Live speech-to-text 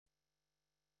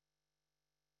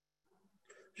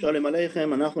שלום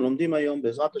עליכם, אנחנו לומדים היום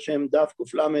בעזרת השם דף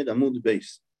ק"ל עמוד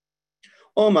בייס.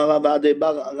 אומר רב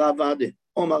עדה,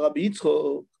 אומר רבי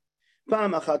יצחוק,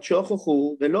 פעם אחת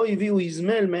שוכחו ולא הביאו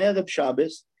איזמל מערב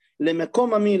שבס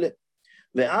למקום המילה,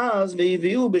 ואז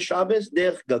והביאו בשבס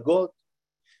דרך גגות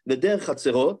ודרך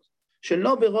חצרות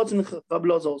שלא ברוצן רב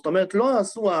לוזור, זאת אומרת לא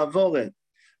עשו העבורה,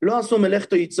 לא עשו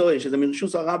מלאכתו יצואי שזה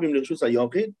מרשוס הרבים לרשוס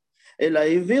היוחיד, אלא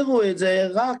העבירו את זה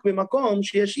רק במקום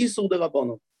שיש איסור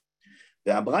דרבנן.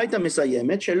 והברייתא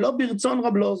מסיימת שלא ברצון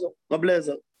רב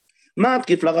לזר. מה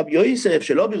התקיף לרב יוסף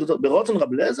שלא ברצון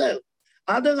רב לזר?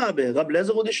 אדרבה, רב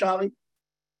לזר הוא דשארי.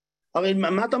 הרי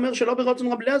מה אתה אומר שלא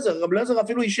ברצון רב לזר? רב לזר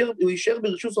אפילו הוא אישר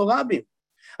ברשוס הרבים.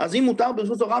 אז אם מותר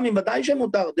ברשוס הרבים, ודאי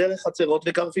שמותר דרך חצרות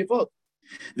וקרפיפות.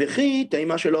 וכי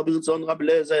תימה שלא ברצון רב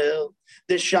לזר,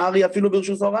 דשארי אפילו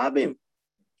ברשוס הרבים.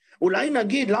 אולי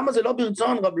נגיד, למה זה לא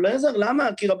ברצון רב לזר? למה?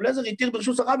 כי רב לזר התיר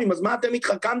ברשוס הרבים, אז מה אתם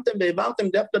התחכמתם והעברתם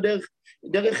דווקא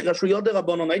דרך רשויות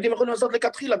דרבנן? הייתם יכולים לעשות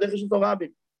לכתחילה דרך רשוס הרבים.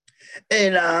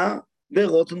 אלא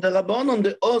ברוצן דרבנן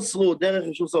דאוסרו דרך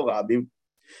רשוס הרבים,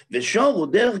 ושורו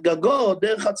דרך גגות,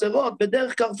 דרך חצרות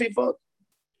ודרך קרפיפות.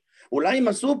 אולי הם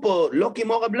עשו פה לא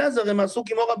כמו רב לזר, הם עשו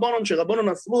כמו רבנן, שרבנן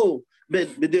אסרו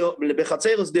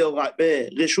בחצרס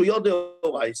ברשויות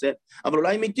דאורייסה, אבל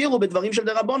אולי הם התירו בדברים של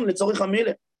דרבנן לצורך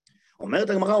המילה. אומרת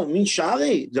הגמרא, מי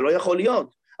שערי? זה לא יכול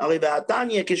להיות. הרי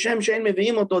והתניא כשם שאין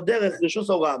מביאים אותו דרך רשוס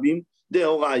הרבים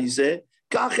דאורייסה,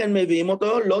 כך הם מביאים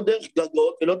אותו לא דרך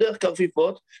גגות ולא דרך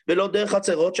קרפיפות ולא דרך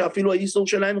חצרות שאפילו האיסור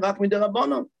שלהם רק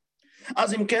מדרבנן.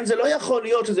 אז אם כן זה לא יכול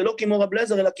להיות שזה לא כמו רב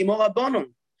לזר אלא כמו רבנן.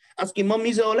 אז כמו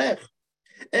מי זה הולך?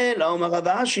 אלא אומר רב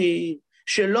אשי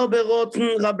שלא ברוצן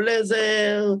רב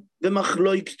לזר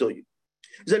ומחלוקתוי.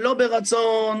 זה לא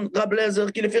ברצון רב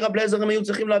לזר, כי לפי רב לזר הם היו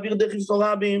צריכים להעביר דרך רשוס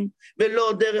הרבים,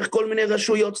 ולא דרך כל מיני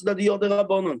רשויות צדדיות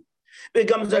דרבנן.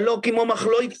 וגם זה לא כמו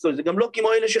מחלוקתוי, זה גם לא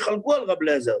כמו אלה שחלקו על רב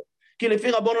לזר, כי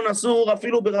לפי רבנן אסור,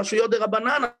 אפילו ברשויות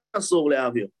דרבנן אסור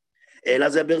להעביר. אלא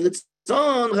זה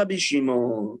ברצון רבי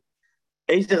שמעון.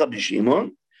 איזה רבי שמעון?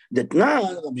 דתנן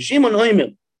רבי שמעון אומר,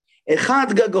 אחד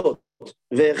גגות,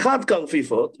 ואחד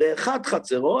קרפיפות, ואחד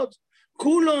חצרות,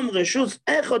 כולם רשוס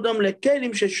אחד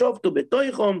לכלים ששופטו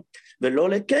בתוכם, ולא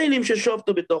לכלים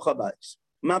ששופטו בתוך הבית.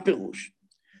 מה פירוש?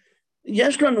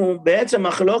 יש לנו בעצם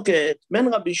מחלוקת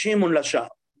בין רבי שמעון לשאר.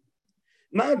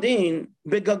 מה הדין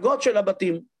בגגות של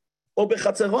הבתים, או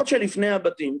בחצרות שלפני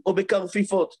הבתים, או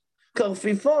בקרפיפות?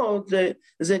 קרפיפות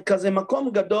זה כזה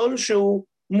מקום גדול שהוא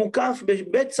מוקף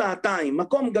בצעתיים,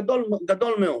 מקום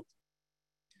גדול מאוד.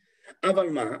 אבל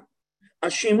מה?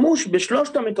 השימוש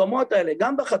בשלושת המקומות האלה,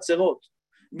 גם בחצרות,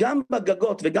 גם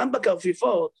בגגות וגם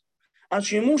בקרפיפות,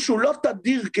 השימוש הוא לא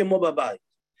תדיר כמו בבית.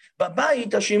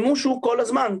 בבית השימוש הוא כל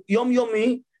הזמן,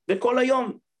 יומיומי וכל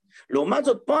היום. לעומת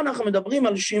זאת, פה אנחנו מדברים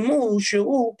על שימוש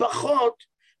שהוא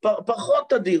פחות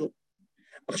תדיר.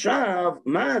 עכשיו,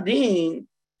 מה הדין?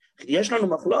 יש לנו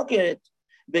מחלוקת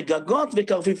בגגות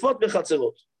וקרפיפות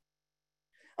בחצרות.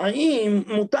 האם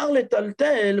מותר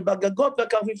לטלטל בגגות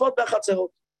והקרפיפות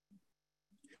והחצרות?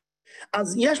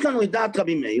 אז יש לנו את דעת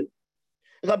רבי מאיר.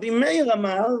 רבי מאיר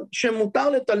אמר שמותר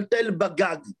לטלטל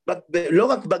בגג, לא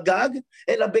רק בגג,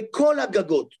 אלא בכל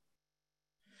הגגות.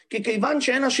 כי כיוון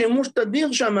שאין השימוש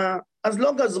תדיר שמה, אז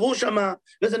לא גזרו שמה,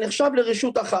 וזה נחשב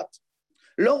לרשות אחת.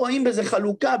 לא רואים בזה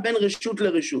חלוקה בין רשות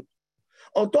לרשות.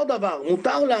 אותו דבר,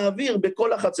 מותר להעביר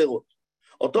בכל החצרות.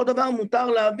 אותו דבר מותר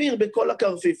להעביר בכל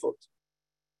הקרפיפות.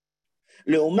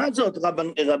 לעומת זאת,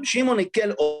 רב שמעון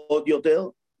הקל עוד יותר,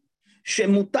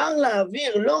 שמותר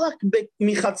להעביר לא רק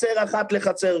מחצר אחת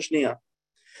לחצר שנייה,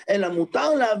 אלא מותר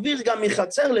להעביר גם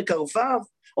מחצר לקרפף,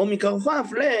 או מקרפף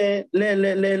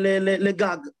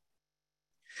לגג.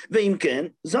 ואם כן,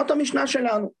 זאת המשנה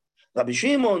שלנו. רבי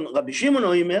שמעון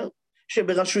אומר,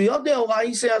 שברשויות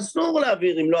דאורייסה אסור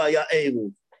להעביר אם לא היה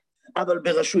עירוב, אבל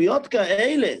ברשויות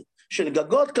כאלה, של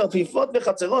גגות, קרפיפות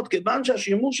וחצרות, כיוון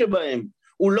שהשימוש שבהם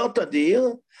הוא לא תדיר,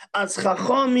 אז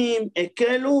חכמים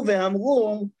הקלו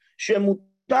ואמרו,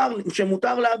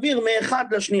 שמותר להעביר מאחד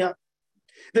לשנייה.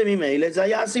 וממילא זה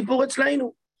היה הסיפור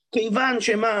אצלנו. כיוון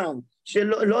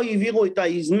שלא העבירו את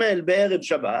האזמל בערב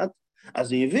שבת,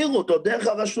 אז העבירו אותו דרך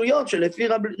הרשויות שלפי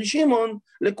רבי שמעון,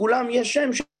 לכולם יש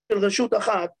שם של רשות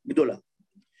אחת גדולה.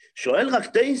 שואל רק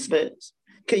תוספות,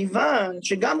 כיוון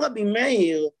שגם רבי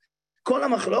מאיר, כל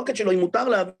המחלוקת שלו היא מותר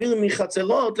להעביר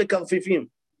מחצרות לקרפיפים,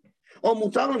 או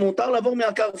מותר לעבור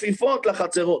מהקרפיפות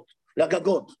לחצרות,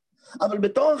 לגגות. אבל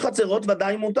בתוך החצרות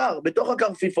ודאי מותר, בתוך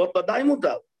הקרפיפות ודאי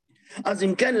מותר. אז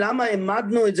אם כן, למה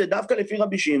העמדנו את זה דווקא לפי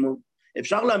רבי שמעון?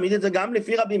 אפשר להעמיד את זה גם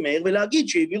לפי רבי מאיר, ולהגיד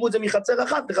שהעבירו את זה מחצר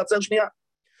אחת לחצר שנייה.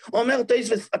 אומר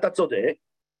תוספות, אתה צודק,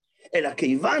 אלא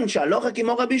כיוון שהלכה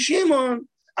כמו רבי שמעון,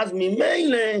 אז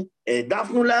ממילא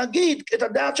העדפנו להגיד את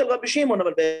הדעת של רבי שמעון,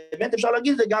 אבל באמת אפשר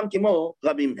להגיד זה גם כמו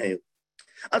רבי מאיר.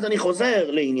 אז אני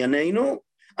חוזר לענייננו,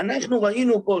 אנחנו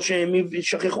ראינו פה שהם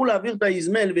שכחו להעביר את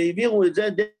האזמל והעבירו את זה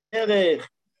דרך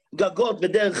גגות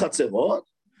ודרך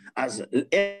חצרות, אז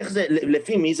איך זה,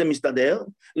 לפי מי זה מסתדר?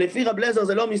 לפי רב אליעזר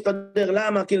זה לא מסתדר,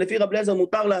 למה? כי לפי רב אליעזר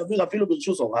מותר להעביר אפילו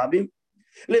ברשות רבים,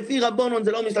 לפי רבונון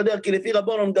זה לא מסתדר, כי לפי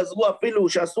רבונון גזרו אפילו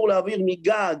שאסור להעביר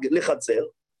מגג לחצר,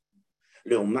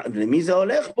 למי זה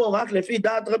הולך פה? רק לפי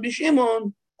דעת רבי שמעון,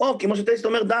 או כמו שטייסט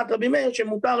אומר דעת רבי מאיר,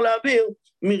 שמותר להעביר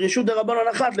מרשות דרבנון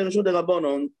אחת לרשות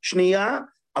דרבנון שנייה,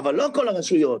 אבל לא כל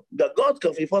הרשויות, גגות,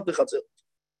 כרפיפות וחצרות.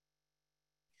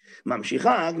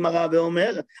 ממשיכה הגמרא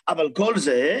ואומר, אבל כל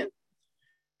זה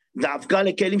דווקא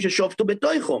לכלים ששופטו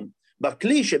בתוכם,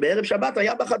 בכלי שבערב שבת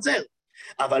היה בחצר,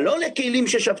 אבל לא לכלים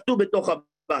ששפטו בתוך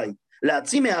הבית,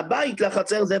 להוציא מהבית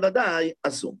לחצר זה ודאי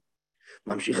אסור.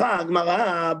 ממשיכה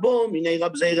הגמרא, בו מיני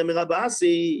רב זעירא מרב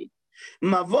אסי,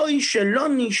 מבוי שלא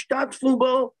נשתתפו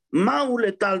בו, מהו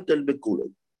לטלטל בכולו.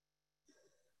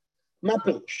 מה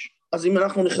פירוש? אז אם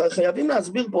אנחנו חייבים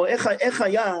להסביר פה איך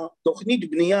היה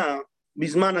תוכנית בנייה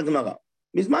בזמן הגמרא.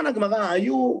 בזמן הגמרא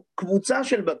היו קבוצה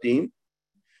של בתים,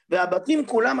 והבתים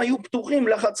כולם היו פתוחים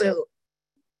לחצר.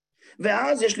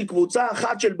 ואז יש לי קבוצה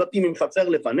אחת של בתים עם חצר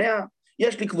לפניה,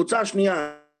 יש לי קבוצה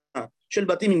שנייה של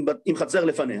בתים עם חצר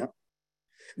לפניה,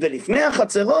 ולפני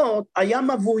החצרות היה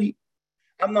מבוי.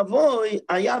 המבוי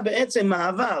היה בעצם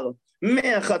מעבר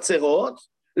מהחצרות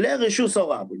לרשות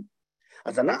רבים.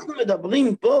 אז אנחנו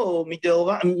מדברים פה,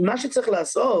 מה שצריך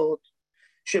לעשות,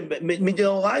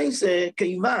 מדאורייתא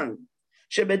כיוון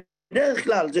שבדרך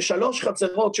כלל זה 3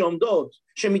 חצרות שעומדות,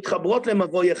 שמתחברות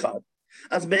למבוי אחד.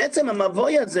 אז בעצם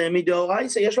המבוי הזה,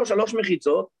 מדאורייתא יש לו 3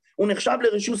 מחיצות, הוא נחשב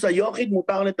לרשות היחיד,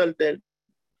 מותר לטלטל.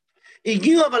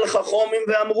 הגיעו אבל חכמים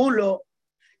ואמרו לו,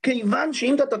 כיוון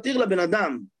שאם אתה תתיר לבן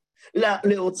אדם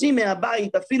להוציא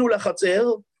מהבית אפילו לחצר,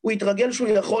 הוא יתרגל שהוא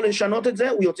יכול לשנות את זה,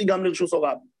 הוא יוציא גם לרשות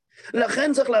רבים.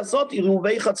 לכן צריך לעשות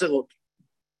עירובי חצרות.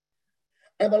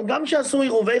 אבל גם שעשו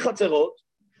עירובי חצרות,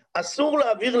 אסור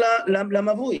להעביר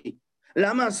למבוי.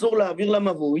 למה אסור להעביר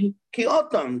למבוי? כי עוד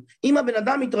פעם, אם הבן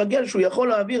אדם מתרגל שהוא יכול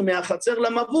להעביר מהחצר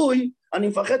למבוי, אני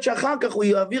מפחד שאחר כך הוא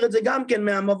יעביר את זה גם כן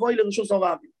מהמבוי לרשות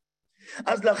רבים.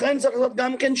 אז לכן צריך לעשות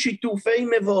גם כן שיתופי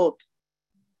מבואות.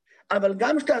 אבל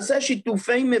גם שתעשה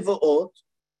שיתופי מבואות,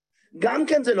 גם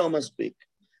כן זה לא מספיק.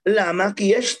 למה? כי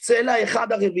יש צלע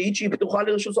אחד הרביעית שהיא פתוחה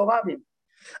לרשות רבים.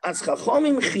 אז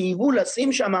חכמים חייבו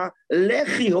לשים שם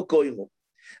לחי או קוירו.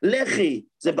 לחי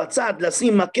זה בצד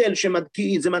לשים מקל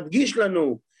זה מדגיש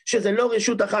לנו שזה לא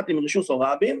רשות אחת עם רשות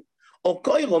רבים, או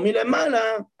קוירו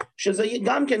מלמעלה שזה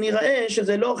גם כן נראה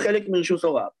שזה לא חלק מרשות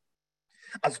רבים.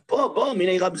 אז פה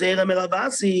מיני רב זעירא מרב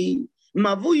אסי,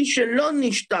 מבוי שלא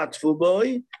נשתתפו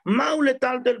בוי, מהו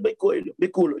לטלטל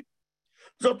בכולוי.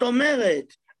 זאת אומרת,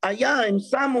 הם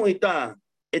שמו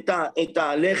את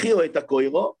הלחי או את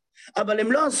הקוירו, אבל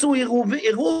הם לא עשו עירוב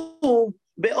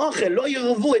באוכל, לא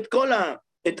עירבו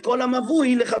את כל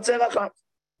המבוי לחצר אחת.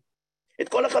 את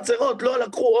כל החצרות לא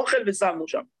לקחו אוכל ושמו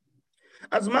שם.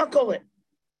 אז מה קורה?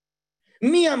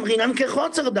 מי אמרינן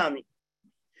כחוצר דמי?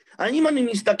 האם אני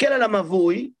מסתכל על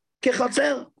המבוי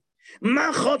כחצר? מה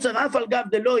חוצר אף על גב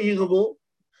דלא עירבו?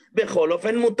 בכל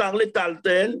אופן מותר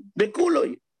לטלטל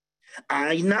בכולוי.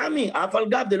 נמי אף על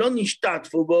גב דלא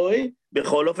נשתתפו בוי,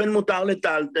 בכל אופן מותר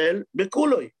לטלטל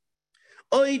בכולוי.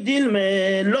 אוי דילמה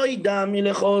לא ידע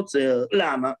מלחוצר.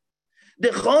 למה?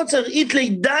 דחוצר איתלי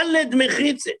דלת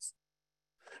מחיצס.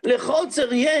 לחוצר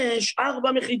יש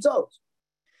 4 מחיצות.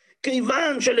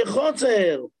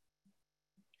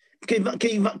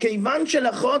 כיוון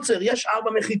שלחוצר יש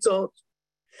 4 מחיצות,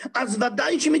 אז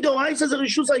ודאי שמדאורייתא זה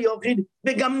רשות היחיד,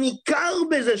 וגם ניכר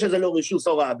בזה שזה לא רשות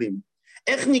רבים.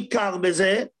 איך ניכר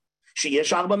בזה?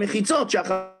 שיש 4 מחיצות,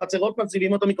 שהחצרות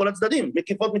מציבים אותו מכל הצדדים,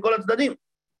 מקיפות מכל הצדדים.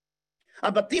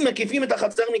 הבתים מקיפים את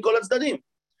החצר מכל הצדדים.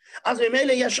 אז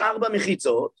ממילא יש 4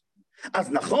 מחיצות,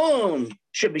 אז נכון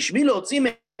שבשביל להוציא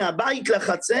מהבית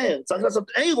לחצר, צריך לעשות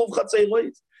עירוב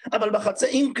חצרות, אבל בחצר,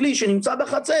 עם כלי שנמצא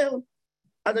בחצר,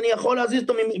 אז אני יכול להזיז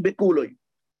אותו בכולוי.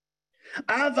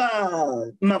 אבל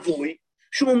מבוי,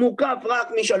 שהוא מוקף רק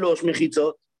מ3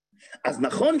 מחיצות, אז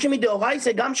נכון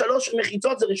שמדאורייתא גם 3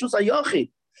 מחיצות זה רשות היחיד,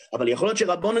 אבל יכול להיות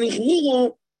שרבונן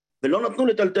החמירו ולא נתנו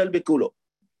לטלטל בכולו.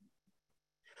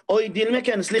 אוי דילמה,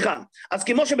 כן, סליחה. אז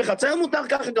כמו שבחצר מותר,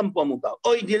 ככה גם פה מותר.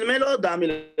 אוי דילמה לא דמי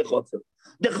לחוצר.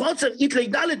 דחוצר איתלי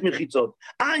דלת מחיצות.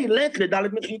 לת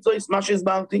לדלת מחיצות, מה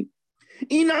שהסברתי.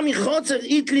 הנה מחוצר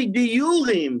איתלי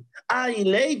דיורים.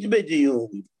 לת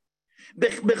בדיורים.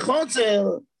 בחוצר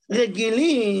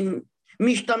רגילים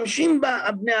משתמשים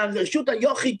בני הרשות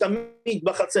היחיד תמיד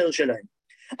בחצר שלהם.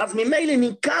 אז ממילא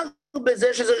ניכר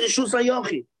בזה שזה רישוס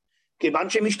היוחי, כיוון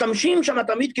שמשתמשים שם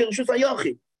תמיד כרישוס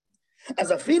היוחי.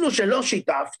 אז אפילו שלא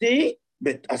שיתפתי,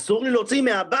 אסור לי להוציא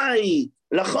מהבית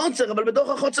לחוצר, אבל בתוך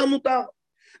החוצר מותר.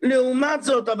 לעומת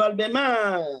זאת, אבל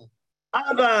במה?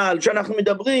 אבל שאנחנו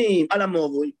מדברים על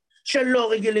המובוי,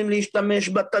 שלא רגילים להשתמש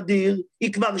בתדיר,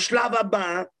 היא כבר שלב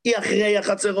הבא, היא אחרי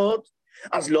החצרות,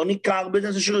 אז לא ניכר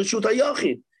בזה של רשות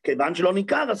היוחי, כיוון שלא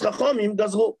ניכר, אז חכמים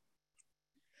גזרו.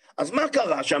 אז מה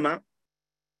קרה שמה?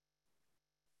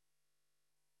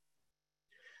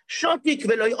 שוטיק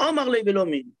ולא יאמר לי ולא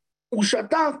מין, הוא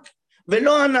שתק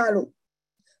ולא ענה לו.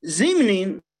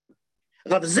 זימנין,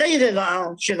 רב זיירה ראה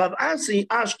שרב אסי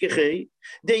אשכחי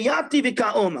דייתי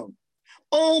וכאומר,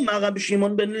 אומר רב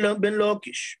שמעון בן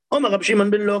לוקיש, אומר רב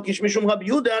שמעון בן לוקיש משום רב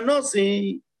יהודה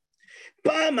הנוסי,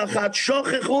 פעם אחת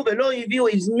שוכחו ולא הביאו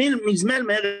מזמל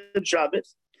מערב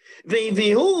שבס,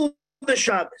 והביאו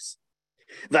בשבס,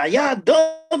 והיה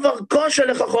דובר קושי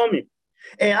לחכמים,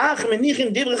 אך מניחים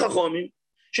דברי חכמים,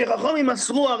 שחכמים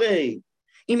אסרו הרי,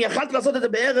 אם יכלת לעשות את זה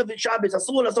בערב שבס,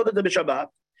 אסרו לעשות את זה בשבת,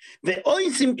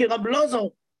 ואויסים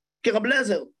כרב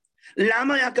לזר.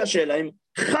 למה היה קשה להם?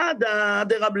 חדה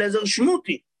דרב לזר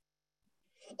שמותי,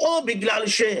 או בגלל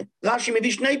שרש"י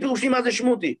מביא שני פירושים מה זה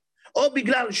שמותי, או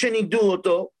בגלל שנידו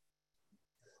אותו,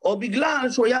 או בגלל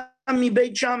שהוא היה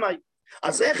מבית שמאי.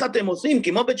 אז איך אתם עושים?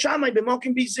 כמו בית שמאי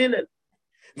במוקים בית הלל.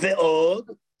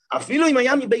 ועוד, אפילו אם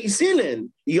היה מבית הלל,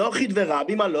 יוחיד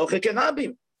ורבים הלוכה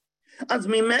כרבים. אז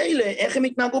ממילא, איך הם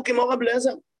התנהגו כמו רב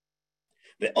לזר?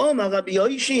 ואומר רבי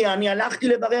יוישי, אני הלכתי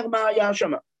לברר מה היה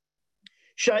שם.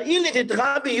 שאלתי את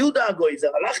רבי יהודה הגויזר,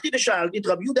 הלכתי ושאלתי את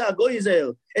רבי יהודה הגויזר,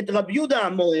 את רבי יהודה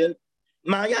המוהל,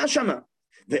 מה היה שם?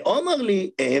 ואומר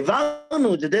לי,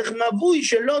 העברנו את זה דרך מבוי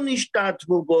שלא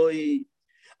נשתתפו בוי,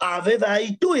 אבה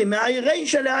והעיתוי מהאי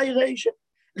רישה לאי רישה.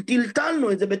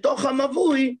 טלטלנו את זה בתוך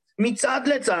המבוי מצד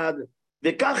לצד,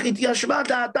 וכך התיישבה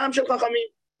דעתם של חכמים,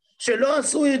 שלא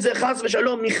עשו את זה חס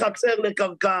ושלום מחצר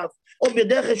לקרקף, או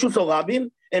בדרך רשוס או רבים,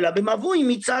 אלא במבוי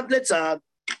מצד לצד.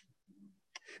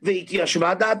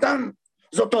 והתיישבה דעתם.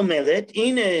 זאת אומרת,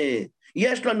 הנה,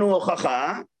 יש לנו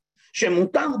הוכחה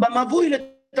שמותר במבוי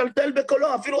לטלטל בכולו,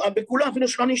 אפילו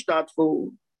שלא נשתתפו.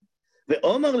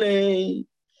 ואומר לי,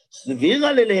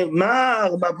 סבירה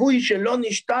למר, מבוי שלא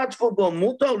נשתתפו בו,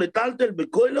 מותר לטלטל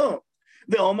בכולו.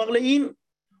 ואומר לי,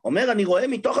 אומר, אני רואה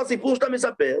מתוך הסיפור שאתה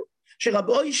מספר,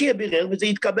 שרבו אישי בירר, וזה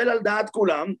יתקבל על דעת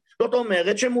כולם, זאת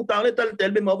אומרת שמותר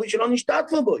לטלטל במבוי שלא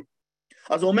נשתתפו בו.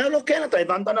 אז הוא אומר לו, כן, אתה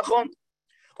הבנת נכון.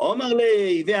 אומר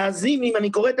לי, והזים, אם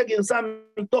אני קורא את הגרסה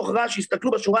מתוך רש"י,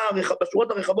 הסתכלו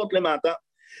בשורות הרחבות למטה,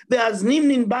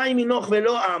 והזנים ננבאי מנוח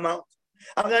ולא אמר,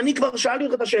 הרי אני כבר שאלתי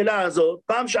אותך את השאלה הזאת,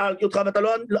 פעם שאלתי אותך ואתה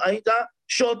לא היית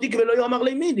שוטיק ולא יאמר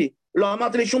לי מידי, לא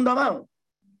אמרתי לי שום דבר.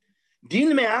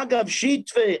 דין מאגב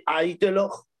שיתפה היית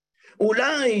לך,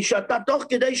 אולי שאתה תוך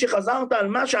כדי שחזרת על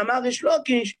מה שאמר ריש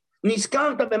לוקיש,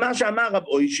 נזכרת במה שאמר רב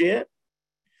אוישיה,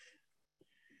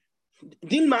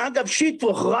 דין מאגב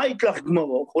שיתפוך ראית לך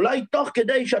גמרוך, אולי תוך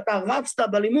כדי שאתה רצת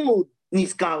בלימוד,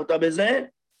 נזכרת בזה,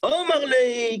 אומר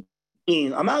לי,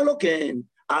 אמר לו כן,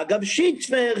 אגב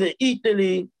שיתפה ראית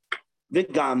לי,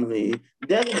 וגמרי,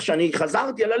 דרך שאני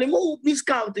חזרתי על הלימוד,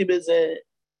 נזכרתי בזה.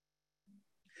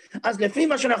 אז לפי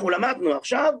מה שאנחנו למדנו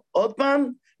עכשיו, עוד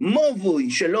פעם,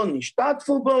 מבוי שלא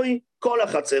נשתתפו בוי, כל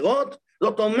החצרות,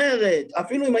 זאת אומרת,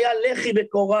 אפילו אם היה לחי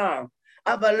וקורה,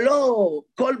 אבל לא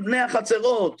כל בני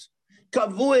החצרות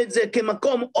קבעו את זה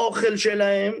כמקום אוכל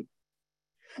שלהם,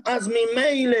 אז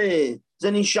ממילא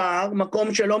זה נשאר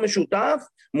מקום שלא משותף,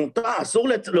 מותר, אסור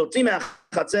להוציא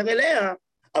מהחצר אליה,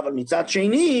 אבל מצד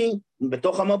שני,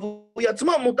 בתוך המבוי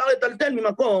עצמו, מותר לטלטל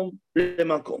ממקום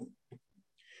למקום.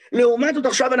 לעומת זאת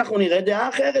עכשיו אנחנו נראה דעה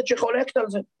אחרת שחולקת על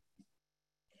זה.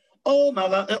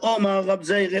 אומר רב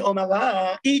זיירה, אומר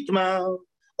רב, איתמר,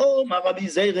 אומר רבי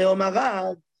זיירה, אומר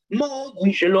רב,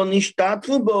 מבוי שלא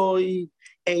נשתתפו בוי,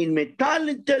 אין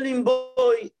מטלטלים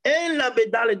בוי, אלא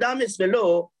בדלת אמס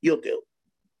ולא יותר.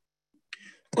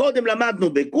 קודם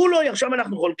למדנו בכולוי, עכשיו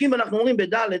אנחנו חולקים ואנחנו אומרים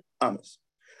בדלת אמס.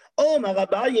 אומר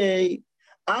רביי,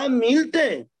 אמילתה,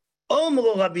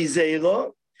 אומרו רבי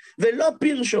זיירו, ולא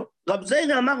פירשו. רב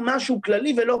זיירה אמר משהו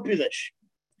כללי ולא פירש.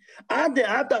 עד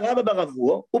דעת הרבה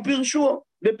ברבו, הוא פירשו,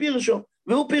 ופירשו,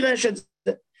 והוא פירש את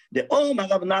זה. דאומר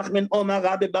רב נחמן, אומר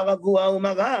רבי ברבו,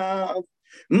 אומר רב,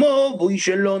 מבוי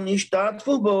שלא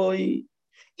נשתתפו בוי,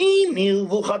 אם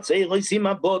ירבו חצר עושים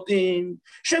הבוטים,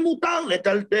 שמותר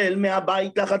לטלטל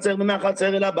מהבית לחצר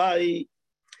ומהחצר אל הבית,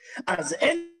 אז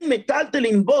אין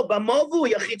מטלטלים בו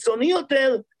במבוי החיצוני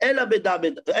יותר,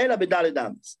 אלא בדלת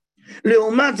אמס.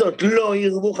 לעומת זאת, לא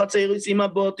ירבו חצר עושים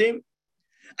הבוטים,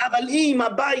 אבל אם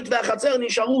הבית והחצר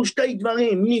נשארו שתי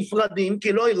דברים נפרדים,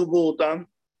 כי לא ערבו אותם,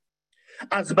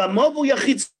 אז במובוי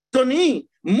החיצוני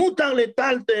מותר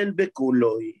לטלטל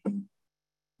בכולוי.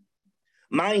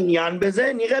 מה העניין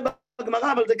בזה? נראה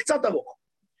בגמרא, אבל זה קצת ארוך.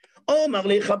 אומר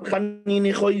לי רב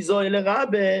חנינא חויזו אל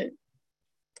רבי,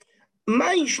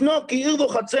 מה ישנו כי ערבו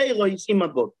חצרו עם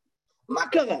הבית? מה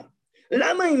קרה?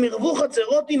 למה אם ערבו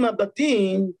חצרות עם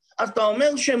הבתים, אז אתה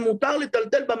אומר שמותר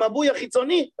לטלטל במבוי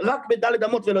החיצוני רק בדלת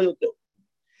אמות ולא יותר?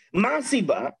 מה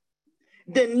הסיבה?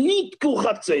 דניתקו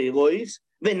חצרויס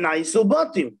ונייסו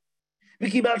בתים.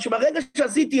 וכיוון שברגע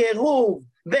שעשיתי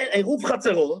עירוב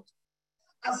חצרות,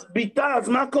 אז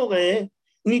מה קורה?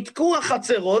 ניתקו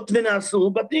החצרות ונעשו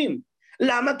בתים.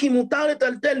 למה? כי מותר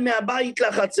לטלטל מהבית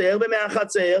לחצר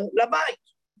ומהחצר לבית.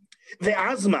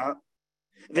 ואז מה?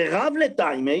 ורב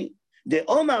לתיימי,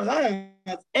 דאמר רב,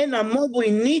 אין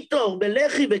המבוי ניטור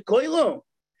בלחי וקוירו.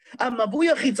 המבוי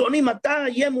החיצוני מתי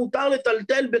יהיה מותר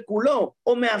לטלטל בכולו,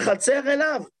 או מהחצר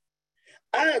אליו?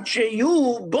 עד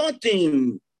שיהיו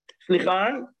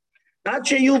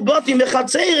בוטים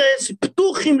וחצרס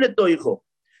פתוחים לתוכו.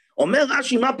 אומר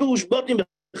רש"י, מה פירוש בוטים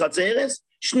וחצרס?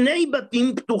 שני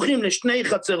בתים פתוחים לשני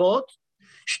חצרות,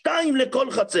 2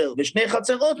 לכל חצר, ושני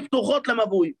חצרות פתוחות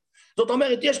למבוי. זאת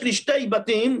אומרת, יש לי 2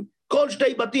 בתים, כל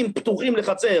 2 בתים פתוחים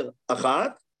לחצר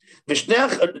אחת,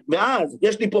 ואז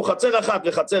יש לי פה חצר אחת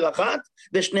וחצר אחת,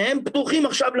 ושניהם פתוחים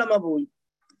עכשיו למבוי.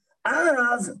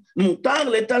 אז מותר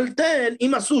לטלטל,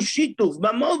 אם עשו שיתוף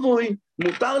במבוי,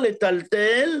 מותר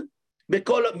לטלטל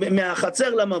מהחצר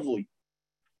למבוי.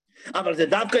 אבל זה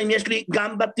דווקא אם יש לי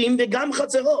גם בתים וגם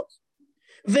חצרות.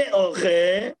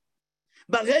 ואוכל,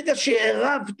 ברגע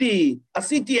שערבתי,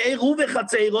 עשיתי עירוב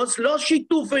וחצרוס, לא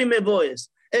שיתוף עם מבואס,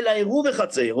 אלא עירוב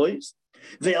וחצרוס,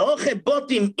 ואוכל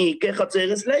בוטים איקה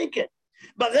חצרס לאיקה.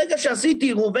 ברגע שעשיתי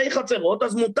עירובי חצרות,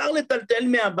 אז מותר לטלטל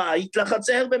מהבית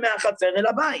לחצר ומהחצר אל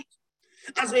הבית.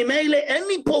 אז ממילא אין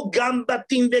לי פה גם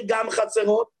בתים וגם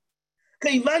חצרות,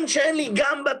 כיוון שאין לי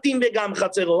גם בתים וגם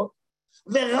חצרות,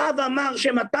 ורב אמר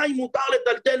שמתי מותר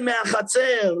לטלטל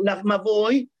מהחצר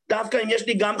למבוי, דווקא אם יש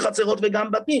לי גם חצרות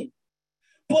וגם בתים.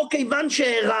 פה כיוון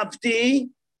שהרבתי,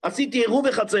 עשיתי עירוב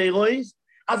וחצרוס,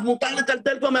 אז מותר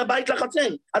לטלטל פה מהבית לחצר,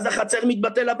 אז החצר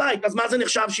מתבטל לבית, אז מה זה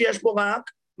נחשב שיש פה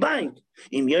רק בית?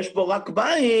 אם יש פה רק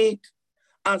בית,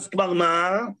 אז כבר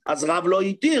מה? אז רב לא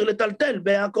יתיר לטלטל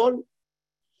בהכל.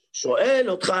 שואל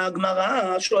אותך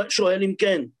הגמרא, שואל אם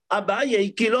כן,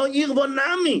 אביי כי לא עירבו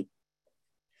נמי,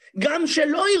 גם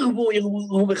שלא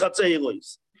עירבו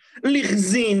בחצרוס,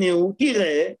 לחזינו,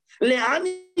 תראה, לאן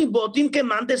בוטים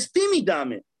כמאן דסתימי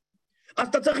דמי. אז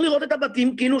אתה צריך לראות את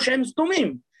הבתים כאילו שהם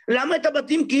סתומים. למה את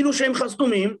הבתים כאילו שהם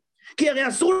סתומים? כי הרי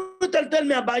אסור לטלטל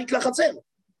מהבית לחצר.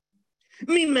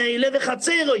 ממילא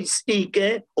וחצרוס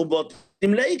איקה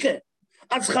ובוטים לאיקה.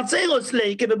 אז חצרוס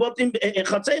לאיקה ובוטים,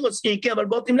 חצרוס איקה אבל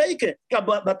בוטים לאיקה, כי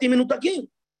הבתים מנותקים.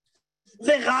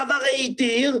 ורב הרי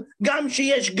התיר גם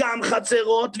שיש גם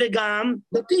חצרות וגם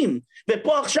בתים.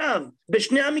 ופה עכשיו,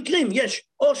 בשני המקרים, יש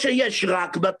או שיש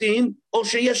רק בתים, או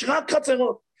שיש רק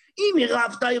חצרות. אם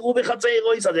עירבת עירוב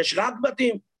בחצרוס, אז יש רק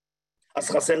בתים, אז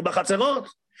חסר בחצרות.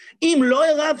 אם לא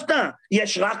עירבת,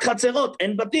 יש רק חצרות,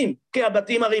 אין בתים, כי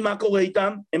הבתים הרי מה קורה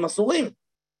איתם? הם אסורים.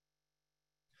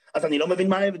 אז אני לא מבין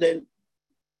מה ההבדל.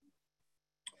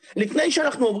 לפני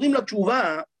שאנחנו עוברים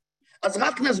לתשובה, אז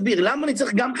רק נסביר, למה אני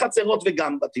צריך גם חצרות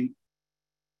וגם בתים?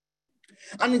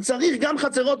 אני צריך גם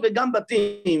חצרות וגם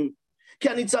בתים, כי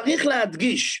אני צריך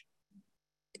להדגיש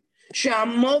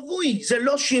שהמובוי זה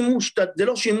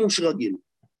לא שימוש רגיל.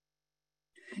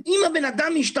 אם הבן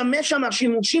אדם משתמש שם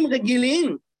שימושים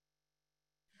רגילים,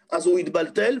 אז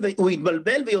הוא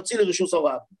יתבלבל ויוציא לרשוס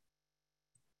הוריו.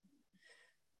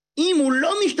 אם הוא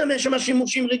לא משתמש שם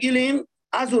שימושים רגילים,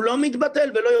 אז הוא לא מתבטל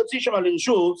ולא יוציא שם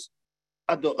לרשוס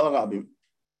הרבים.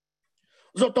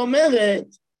 זאת אומרת,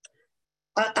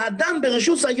 האדם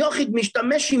ברשוס היוחיד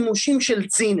משתמש שימושים של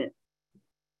צינה.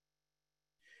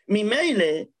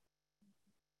 ממילא,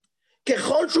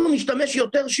 ככל שהוא משתמש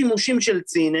יותר שימושים של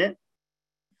צינה,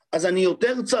 אז אני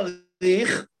יותר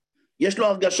צריך, יש לו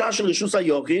הרגשה של רשוס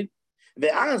היוחיד,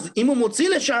 ואז אם הוא מוציא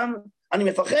לשם, אני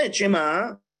מפחד שמה?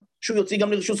 שהוא יוציא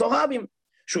גם לרשוס הרבים,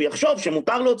 שהוא יחשוב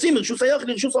שמותר להוציא מרשוס היוחיד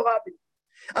לרשוס הרבים.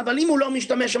 אבל אם הוא לא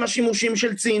משתמש עם השימושים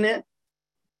של צינה,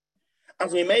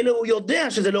 אז ממילא הוא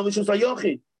יודע שזה לא רשוס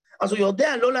היוחיד, אז הוא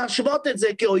יודע לא להשוות את זה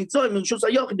כאויצוי מרשוס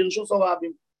היוחיד לרשוס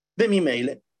הרבים.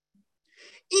 וממילא,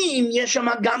 אם יש שם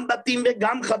גם בתים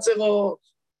וגם חצרות,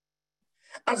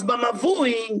 אז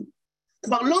במבוי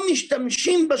כבר לא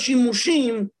משתמשים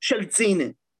בשימושים של צינה.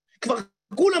 כבר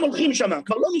כולם הולכים שם,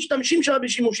 כבר לא משתמשים שם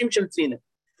בשימושים של צינה.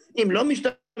 אם לא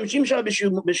משתמשים שם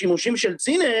בשימושים של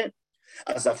צינה,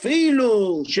 אז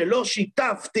אפילו שלא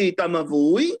שיתפתי את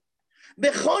המבוי,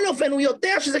 בכל אופן הוא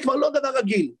יודע שזה כבר לא דבר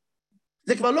רגיל,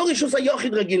 זה כבר לא רישוס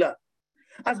היוחיד רגילה,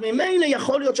 אז ממילא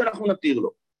יכול להיות שאנחנו נתיר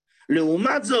לו.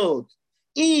 לעומת זאת,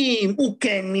 אם הוא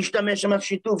כן משתמש עם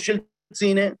השיתוף של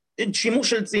צינה, שימוש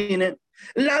של צינה,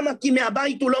 למה? כי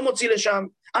מהבית הוא לא מוציא לשם,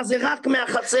 אז זה רק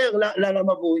מהחצר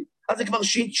למבוי, אז זה כבר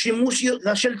שימוש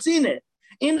של צינה.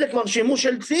 אם זה כבר שימוש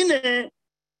של צינה,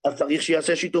 אז צריך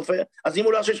שיעשה שיתופי, אז אם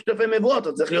הוא לא יעשה שיתופי מבואות,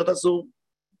 אז צריך להיות אסור.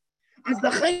 אז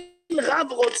לכן רב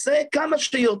רוצה כמה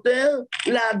שיותר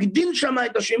להגדיל שם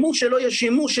את השימוש שלא יהיה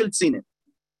שימוש של צינה.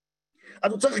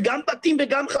 אז הוא צריך גם בתים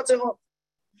וגם חצרות.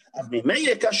 אז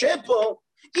ממילא קשה פה,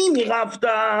 אם עירבת,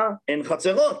 אין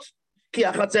חצרות, כי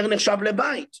החצר נחשב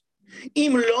לבית.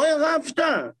 אם לא עירבת,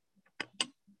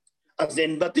 אז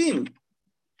אין בתים.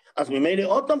 אז ממילא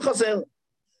עוד פעם חסר.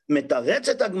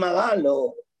 מתרצת הגמרא,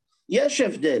 לא. יש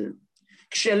הבדל.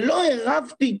 כשלא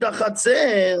עירבתי את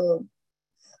החצר,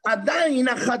 עדיין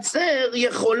החצר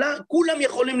יכולה, כולם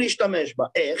יכולים להשתמש בה.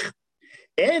 איך?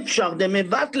 אפשר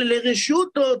דמבטל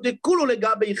לרשותו דכולו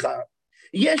לגבי אחד.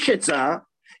 יש עצה,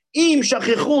 אם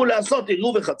שכחו לעשות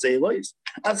עירוב וחצר,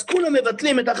 אז כולם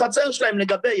מבטלים את החצר שלהם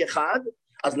לגבי אחד,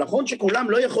 אז נכון שכולם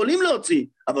לא יכולים להוציא,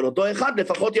 אבל אותו אחד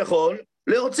לפחות יכול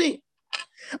להוציא.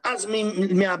 אז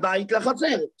מהבית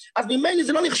לחצר. אז ממילא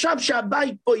זה לא נחשב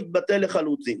שהבית פה יתבטל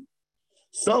לחלוטין.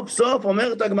 סוף סוף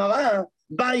אומרת הגמרא,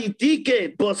 בית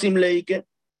איקה פוסים לאיקה.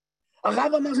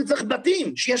 הרב אמר שצריך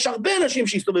בתים, שיש הרבה אנשים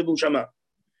שהסתובבו שם.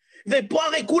 ופה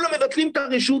הרי כולם מבטלים את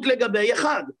הרשות לגבי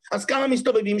אחד. אז כמה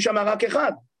מסתובבים שם רק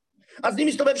אחד? אז אם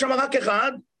מסתובב שם רק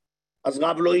אחד, אז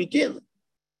רב לא יתיר.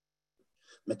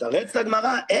 מתרצת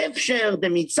הגמרא, אפשר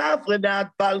דמצפרא ועד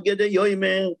פלגא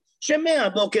דיומר,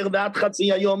 שמהבוקר ועד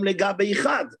חצי היום לגבי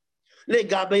אחד.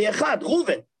 לגבי אחד,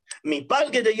 ראובן.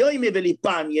 מפלגא דיומר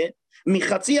וליפניה,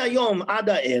 מחצי היום עד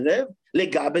הערב,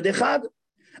 לגבי אחד.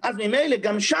 אז ממילא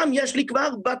גם שם יש לי כבר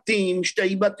בתים,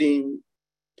 שתי בתים.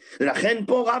 לכן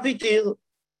פה רב יתיר.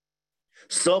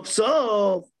 סוף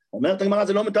סוף, אומרת הגמרא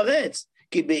זה לא מתרץ,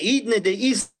 כי בעידנא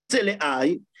דאיסא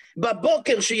לאי,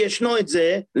 בבוקר שישנו את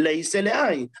זה, לאיסא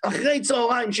לאי. אחרי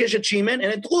צהריים שיש את שמן,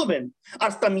 אין את ראובן.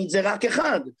 אז תמיד זה רק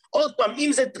אחד. עוד פעם,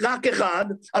 אם זה רק אחד,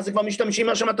 אז זה כבר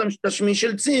משתמשים שם התשמיש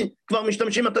של צינה, כבר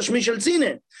משתמשים התשמיש של צינה.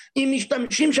 אם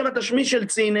משתמשים שם התשמיש של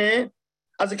צינה,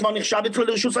 אז זה כבר נחשב אצלו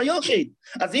לרשוס היוחיד.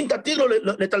 אז אם תתיר לו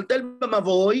לטלטל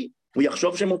במבוי, הוא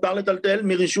יחשוב שמותר לטלטל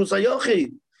מרשוס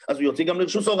היוחיד. אז הוא יוציא גם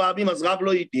לרשוס הרבים, אז רב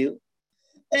לא יתיר.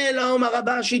 אלא אומר רב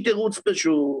אשי תירוץ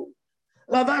פשוט.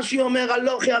 רב אשי אומר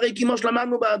הלוכי, הרי כמו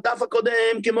שלמדנו בדף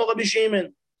הקודם, כמו רבי שמעון,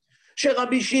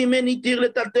 שרבי שמעון יתיר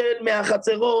לטלטל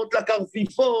מהחצרות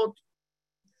לקרפיפות,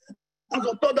 אז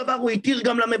אותו דבר הוא יתיר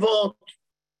גם למבואות.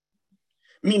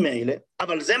 ממילא,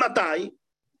 אבל זה מתי?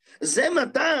 זה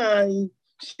מתי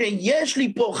שיש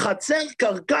לי פה חצר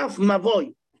קרקף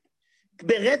מבוי,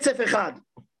 ברצף אחד.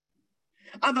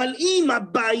 אבל אם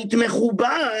הבית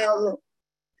מחובר,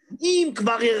 אם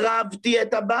כבר עירבתי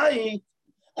את הבית,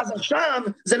 אז עכשיו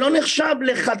זה לא נחשב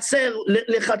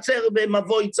לחצר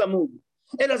במבוי צמוד,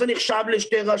 אלא זה נחשב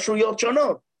לשתי רשויות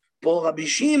שונות. פה רבי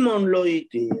שמעון לא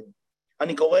יתיר.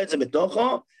 אני קורא את זה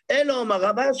בתוכו, אלא אומר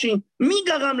רב אשי, מי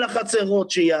גרם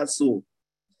לחצרות שיעשו?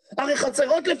 הרי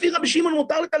חצרות לפי רבי שמעון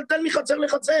מותר לטלטל מחצר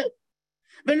לחצר,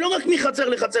 ולא רק מחצר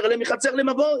לחצר, אלא מחצר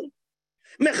למבוי,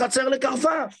 מחצר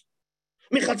לקרפף,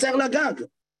 מחצר לגג.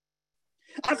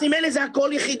 אז אם אלה זה הכל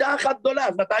יחידה אחת גדולה,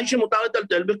 אז מתי שמותר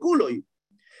לטלטל בכולוי.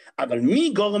 אבל מי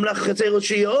גורם לחצרות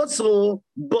שיעצרו?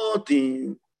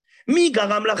 בוטים. מי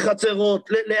גרם לחצרות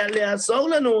לאסור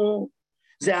לנו?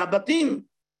 זה הבתים.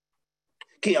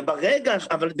 כי ברגע,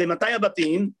 אבל במתי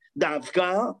הבתים?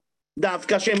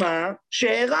 דווקא שמה?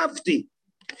 שהרבתי.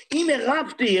 אם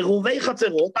הרבתי עירובי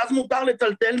חצרות, אז מותר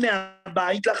לטלטל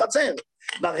מהבית לחצר.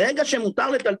 ברגע שמותר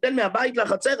לטלטל מהבית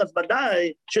לחצר, אז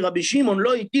ודאי שרבי שמעון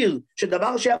לא יתיר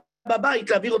שדבר שהיה בבית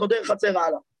להעביר אותו דרך חצר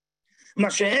הלאה.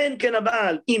 מה שאין כן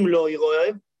אבל אם לא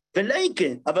ירוב וליקה,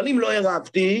 אבל אם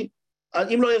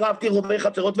לא הרבתי עירובי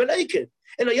חצרות וליקה,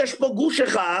 אלא יש פה גוש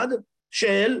אחד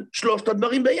של שלושת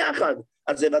הדברים ביחד,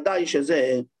 אז זה ודאי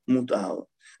שזה מותר.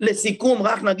 לסיכום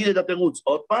רק נגיד את התירוץ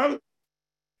עוד פעם.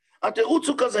 התירוץ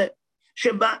הוא כזה,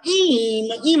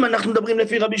 אם אנחנו מדברים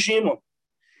לפי רבי שמעון,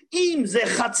 אם זה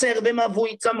חצר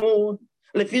ומבוי צמוד,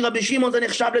 לפי רבי שמעון זה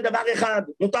נחשב לדבר אחד,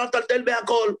 מותר לטלטל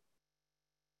בהכל.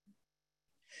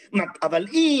 אבל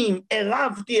אם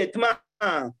עירבתי את מה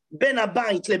בין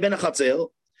הבית לבין החצר,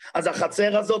 אז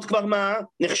החצר הזאת כבר מה?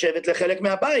 נחשבת לחלק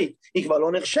מהבית, היא כבר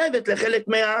לא נחשבת לחלק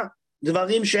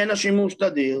מהדברים שאין השימוש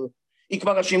תדיר, היא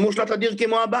כבר השימוש לתדיר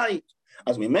כמו הבית,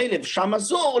 אז ממילא שם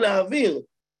אסור להעביר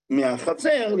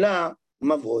מהחצר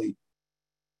למבוי.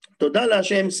 תודה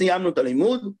להשם, סיימנו את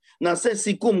הלימוד, נעשה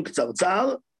סיכום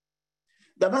קצרצר.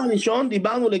 דבר ראשון,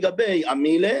 דיברנו לגבי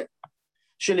המילה,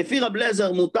 שלפי רב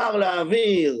אליעזר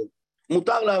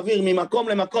מותר להעביר ממקום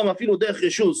למקום אפילו דרך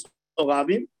רשוס או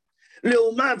רבים.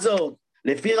 לעומת זאת,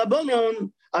 לפי רבונון,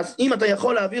 אז אם אתה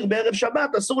יכול להעביר בערב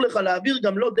שבת, אסור לך להעביר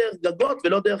גם לא דרך גגות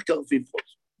ולא דרך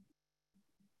קרפיפות.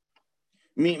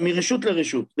 מרשות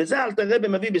לרשות. וזה אלתר רבי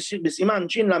מביא בסימן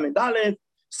של"א,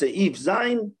 סעיף ז',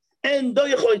 אין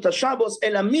דויכו את השבוס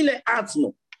אלא מילה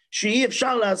עצמו, שאי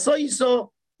אפשר לעשות איסו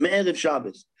מערב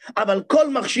שבס. אבל כל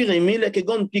מכשירי מילה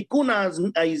כגון תיקון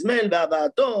האזמל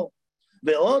והבאתו,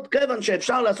 ועוד כיוון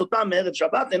שאפשר לעשותם מערב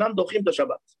שבת, אינם דוחים את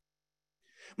השבת.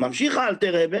 ממשיך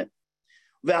אלתר רבי,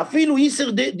 ואפילו איסר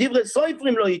דברי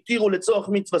סופרים לא התירו לצורך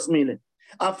מצוות מילה.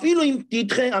 אפילו אם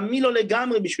תדחה המילו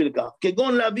לגמרי בשביל כך,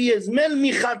 כגון להביא אזמל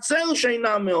מחצר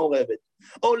שאינה מעורבת,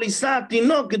 או לישא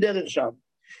תינוק דרך שם,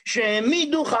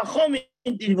 שהעמידו חכמים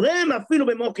דבריהם אפילו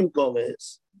במוקים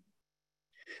קורס.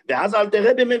 ואז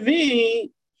אלתר רבי מביא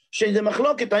שזה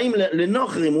מחלוקת האם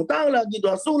לנוכרי מותר להגיד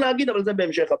או אסור להגיד, אבל זה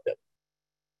בהמשך הפרק.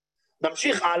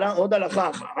 נמשיך הלאה, עוד הלכה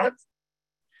אחת.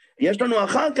 יש לנו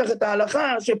אחר כך את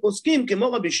ההלכה שפוסקים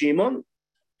כמו רבי שמעון,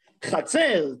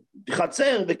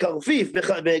 חצר וקרפיף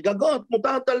וגגות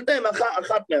מותר לטלטל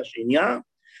אחת מהשנייה.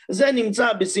 זה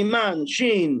נמצא בסימן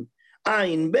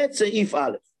שע"ב סעיף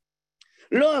א'.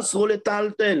 לא אסרו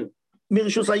לטלטל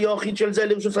מרשוס היוחיד של זה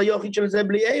לרשוס היוחיד של זה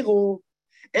בלי עירוב,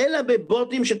 אלא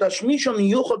בבוטים שתשמישו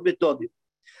מיוחד בתודים.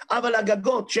 אבל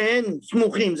הגגות שהן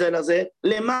סמוכים זה לזה,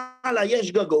 למעלה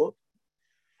יש גגות,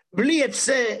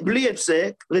 בלי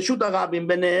הפסק, רשות הרבים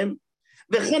ביניהם,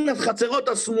 וכן החצרות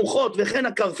הסמוכות, וכן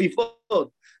הקרפיפות,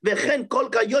 וכן כל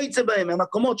כיוצא בהם,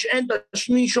 המקומות שאין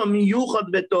תשמישו מיוחד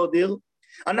בתודיר.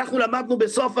 אנחנו למדנו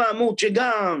בסוף העמוד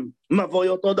שגם מבוי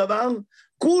אותו דבר,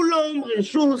 כולם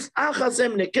רשוס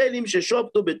אחסם לכלים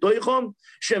ששופטו בתויכום,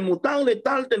 שמותר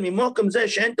לטלטל ממוקם זה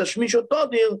שאין תשמישו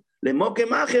תודיר,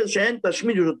 למוקם אחר שאין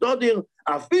תשמישו תודיר,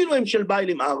 אפילו הם של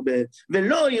ביילים ארבע,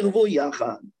 ולא ירבו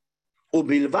יחד.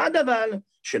 ובלבד אבל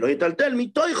שלא יטלטל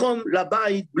מתויכום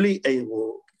לבית בלי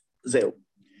עירוב. זהו.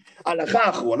 ההלכה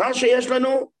האחרונה שיש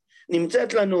לנו,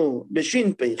 נמצאת לנו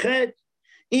בש"פ"ח,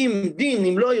 אם דין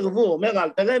אם לא ירבו, אומר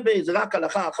אלתר רבי, זה רק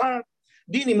הלכה אחת,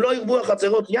 דין אם לא ירבו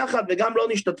החצרות יחד וגם לא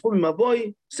נשתתפו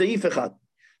ממבוי, סעיף אחד.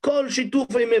 כל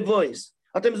שיתופי מבויס,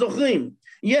 אתם זוכרים,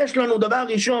 יש לנו דבר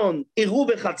ראשון,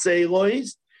 עירוב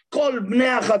החצרויס, כל בני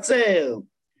החצר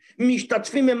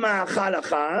משתתפים במאכל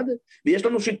אחד, ויש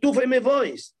לנו שיתופי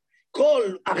מבויס.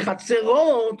 כל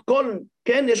החצרות,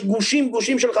 כן, יש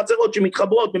גושים של חצרות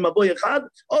שמתחברות במבוי אחד,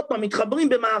 עוד פעם מתחברים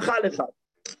במאכל אחד.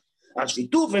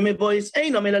 השיתוף ומבויס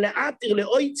אינו אלא להתיר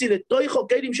לאויצי לתויכו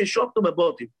כלים ששופטו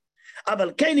בבוטים.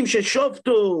 אבל כלים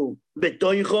ששופטו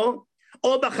בתויכו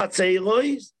או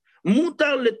בחצרויס,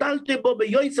 מותר לטלטל בו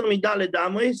ביועצר מידה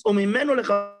לדמויס וממנו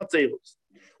לחצרויס.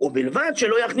 ובלבד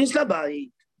שלא יכניס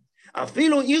לבית,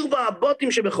 אפילו עיר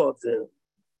והבוטים שבחוצר.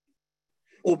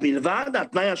 ובלבד,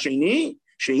 התנאי השני,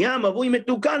 שיהיה המבוי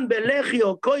מתוקן בלחי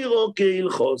או קוירו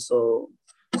כהלכוסו.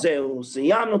 זהו,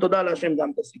 סיימנו, תודה להשם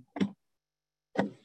גם את הסיפור.